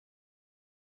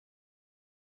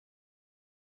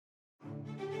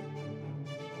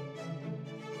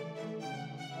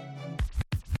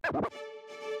Lo-Fi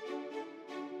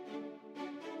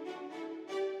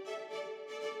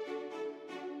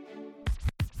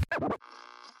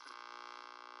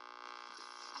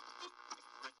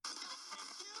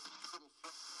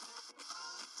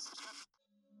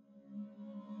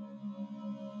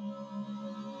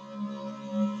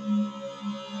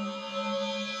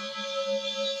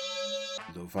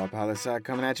Poli-Sci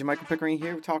coming at you, Michael Pickering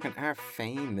here. We're talking our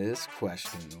famous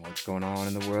question, what's going on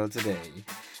in the world today?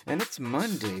 And it's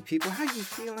Monday, people. How you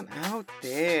feeling out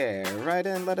there? Write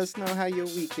in, let us know how your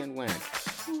weekend went.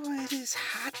 Oh, it is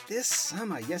hot this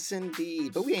summer, yes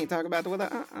indeed. But we ain't talking about the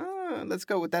weather. Let's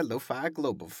go with that Lo-Fi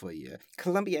Global for you.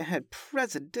 Colombia had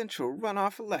presidential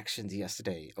runoff elections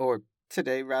yesterday, or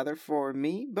today rather, for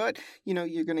me, but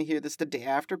you're gonna hear this the day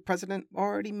after. President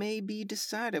already may be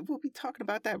decided. We'll be talking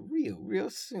about that real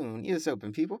soon. Ears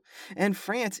open, people. And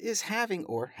France is having,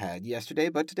 or had yesterday,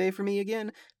 but today for me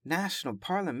again, national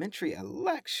parliamentary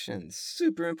elections.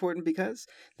 Super important because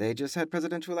they just had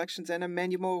presidential elections and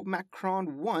Emmanuel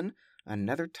Macron won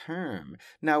another term.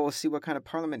 Now we'll see what kind of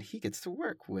parliament he gets to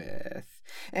work with.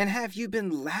 And have you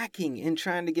been lacking in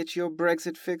trying to get your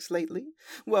Brexit fix lately?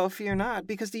 Well, fear not,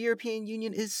 because the European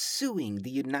Union is suing the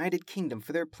United Kingdom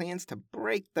for their plans to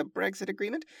break the Brexit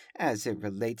agreement as it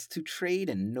relates to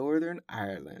trade in Northern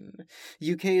Ireland.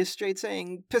 UK is straight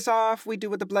saying, piss off, we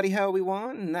do what the bloody hell we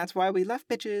want, and that's why we left,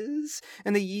 bitches.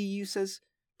 And the EU says,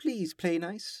 please play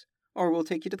nice, or we'll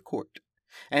take you to the court.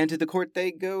 And to the court they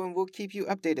go, and we'll keep you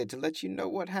updated to let you know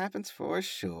what happens for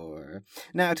sure.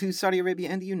 Now to Saudi Arabia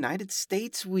and the United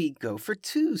States we go for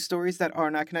two stories that are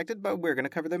not connected, but we're going to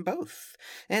cover them both.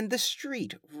 And the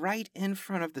street right in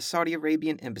front of the Saudi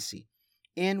Arabian embassy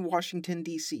in Washington,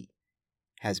 D.C.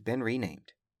 has been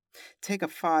renamed. Take a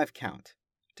 5 count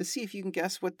to see if you can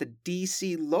guess what the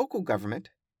D.C. local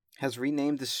government has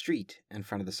renamed the street in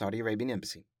front of the Saudi Arabian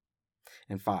embassy.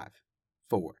 And 5,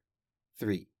 4,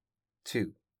 3,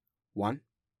 2, 1.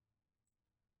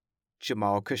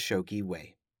 Jamal Khashoggi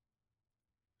Way.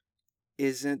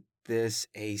 Isn't this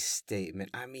a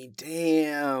statement? I mean,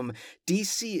 damn.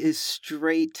 DC is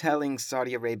straight telling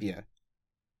Saudi Arabia,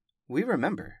 we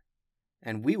remember,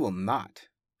 and we will not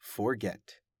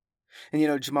forget.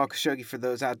 And Jamal Khashoggi, for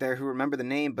those out there who remember the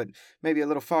name but maybe a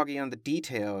little foggy on the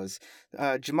details,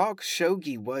 Jamal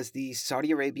Khashoggi was the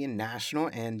Saudi Arabian national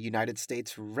and United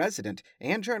States resident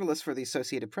and journalist for the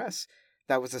Associated Press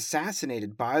that was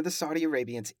assassinated by the Saudi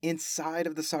Arabians inside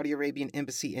of the Saudi Arabian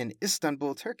embassy in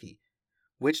Istanbul, Turkey,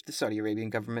 which the Saudi Arabian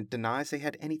government denies they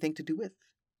had anything to do with.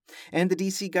 And the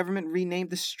DC government renamed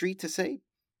the street to say,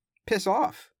 piss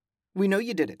off. We know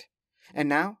you did it. And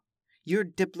now, your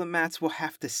diplomats will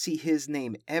have to see his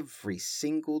name every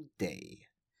single day.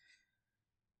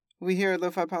 We here at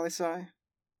Lo-Fi Poli-Sci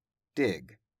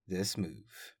dig this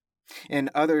move.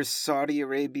 In other Saudi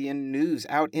Arabian news,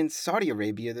 out in Saudi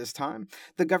Arabia this time,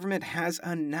 the government has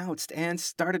announced and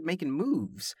started making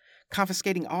moves,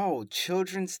 confiscating all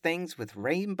children's things with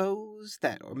rainbows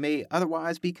that may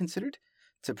otherwise be considered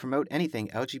to promote anything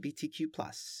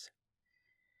LGBTQ+.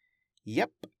 Yep.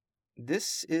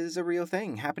 This is a real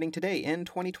thing happening today in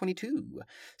 2022.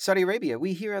 Saudi Arabia,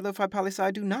 we here at Lo-Fi Poli-Sci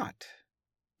do not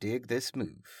dig this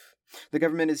move. The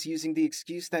government is using the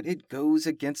excuse that it goes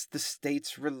against the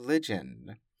state's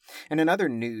religion. And in other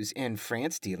news in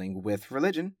France dealing with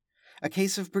religion, a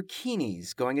case of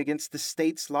burkinis going against the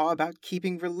state's law about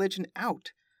keeping religion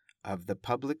out of the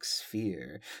public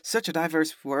sphere. Such a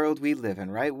diverse world we live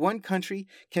in, right? One country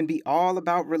can be all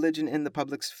about religion in the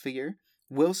public sphere,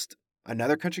 whilst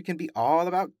another country can be all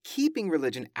about keeping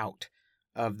religion out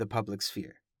of the public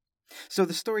sphere. So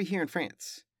the story here in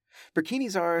France.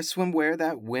 Burkinis are swimwear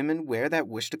that women wear that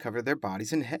wish to cover their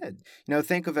bodies and head.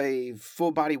 Think of a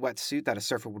full-body wetsuit that a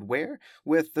surfer would wear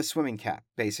with the swimming cap,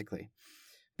 basically.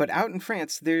 But out in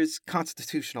France, there's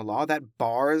constitutional law that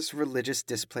bars religious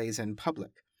displays in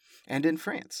public. And in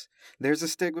France, there's a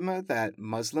stigma that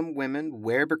Muslim women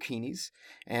wear burkinis,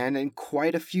 and in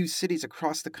quite a few cities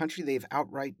across the country, they've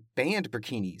outright banned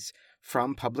burkinis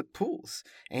from public pools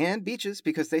and beaches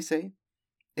because they say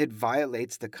it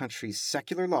violates the country's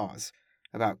secular laws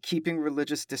about keeping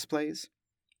religious displays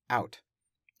out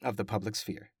of the public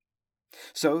sphere.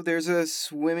 So there's a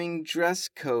swimming dress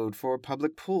code for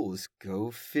public pools.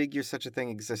 Go figure such a thing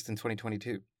exists in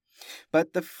 2022.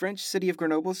 But the French city of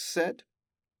Grenoble said,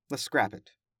 let's scrap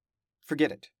it.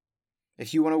 Forget it.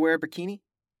 If you want to wear a bikini,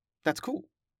 that's cool.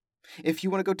 If you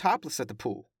want to go topless at the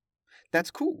pool,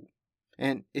 that's cool.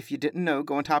 And if you didn't know,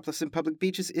 going topless in public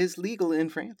beaches is legal in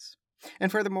France.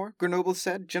 And furthermore, Grenoble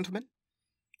said, gentlemen,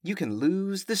 you can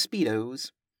lose the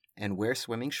Speedos and wear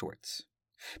swimming shorts.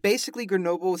 Basically,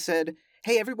 Grenoble said,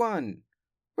 hey everyone,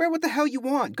 Wear what the hell you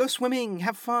want. Go swimming.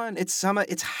 Have fun. It's summer.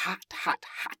 It's hot, hot,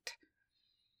 hot.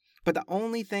 But the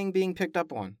only thing being picked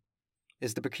up on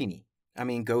is the bikini. I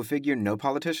mean, go figure, no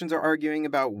politicians are arguing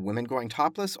about women going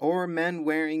topless or men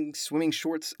wearing swimming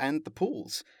shorts at the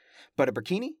pools. But a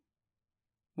bikini?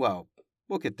 Well,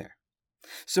 we'll get there.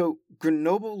 So,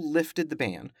 Grenoble lifted the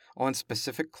ban on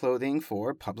specific clothing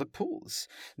for public pools.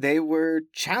 They were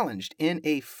challenged in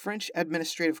a French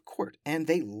administrative court, and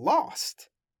they lost.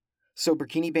 So,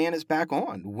 bikini ban is back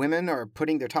on. Women are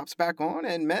putting their tops back on,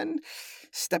 and men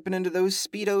stepping into those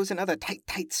Speedos and other tight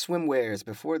swimwears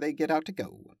before they get out to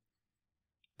go.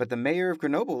 But the mayor of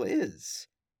Grenoble is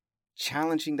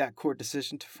challenging that court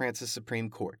decision to France's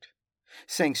Supreme Court,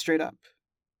 saying straight up,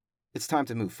 it's time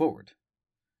to move forward,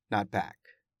 not back.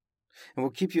 And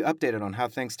we'll keep you updated on how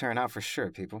things turn out for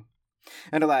sure, people.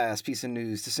 And a last piece of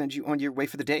news to send you on your way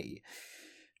for the day.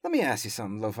 Let me ask you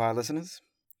something, Lo-Fi listeners.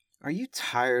 Are you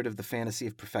tired of the fantasy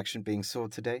of perfection being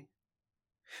sold today?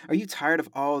 Are you tired of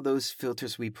all those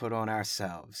filters we put on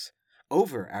ourselves,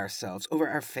 over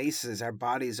our faces, our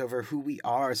bodies, over who we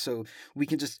are, so we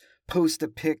can just post a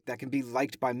pic that can be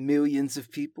liked by millions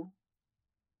of people?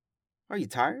 Are you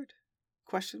tired? ?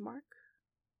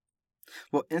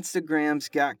 Well, Instagram's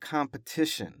got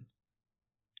competition,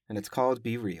 and it's called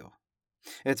Be Real.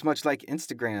 It's much like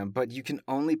Instagram, but you can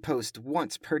only post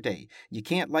once per day. You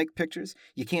can't like pictures,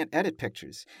 you can't edit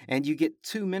pictures, and you get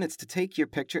 2 minutes to take your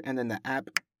picture, and then the app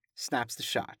snaps the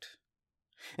shot.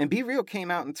 And Be Real came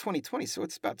out in 2020, so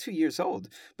it's about 2 years old.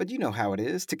 But you know how it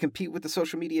is to compete with the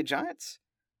social media giants.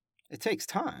 It takes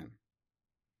time.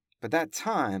 But that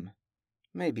time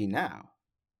may be now.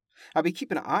 I'll be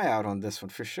keeping an eye out on this one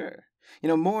for sure.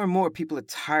 More and more people are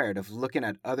tired of looking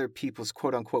at other people's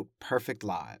quote-unquote perfect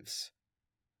lives.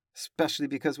 Especially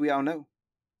because we all know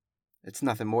it's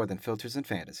nothing more than filters and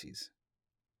fantasies.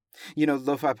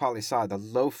 Lo-Fi Poli-Sci, the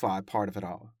lo-fi part of it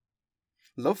all.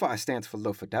 Lo-Fi stands for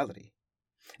low fidelity.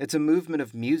 It's a movement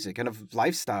of music and of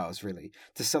lifestyles, really,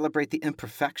 to celebrate the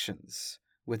imperfections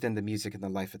within the music and the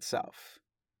life itself.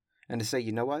 And to say,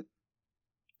 you know what?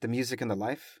 The music and the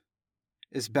life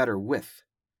is better with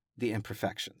the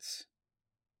imperfections.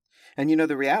 And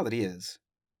the reality is,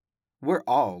 we're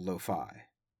all lo-fi.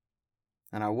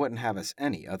 And I wouldn't have us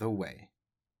any other way.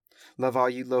 Love all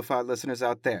you lo-fi listeners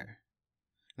out there.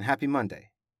 And happy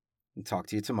Monday. And talk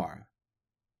to you tomorrow.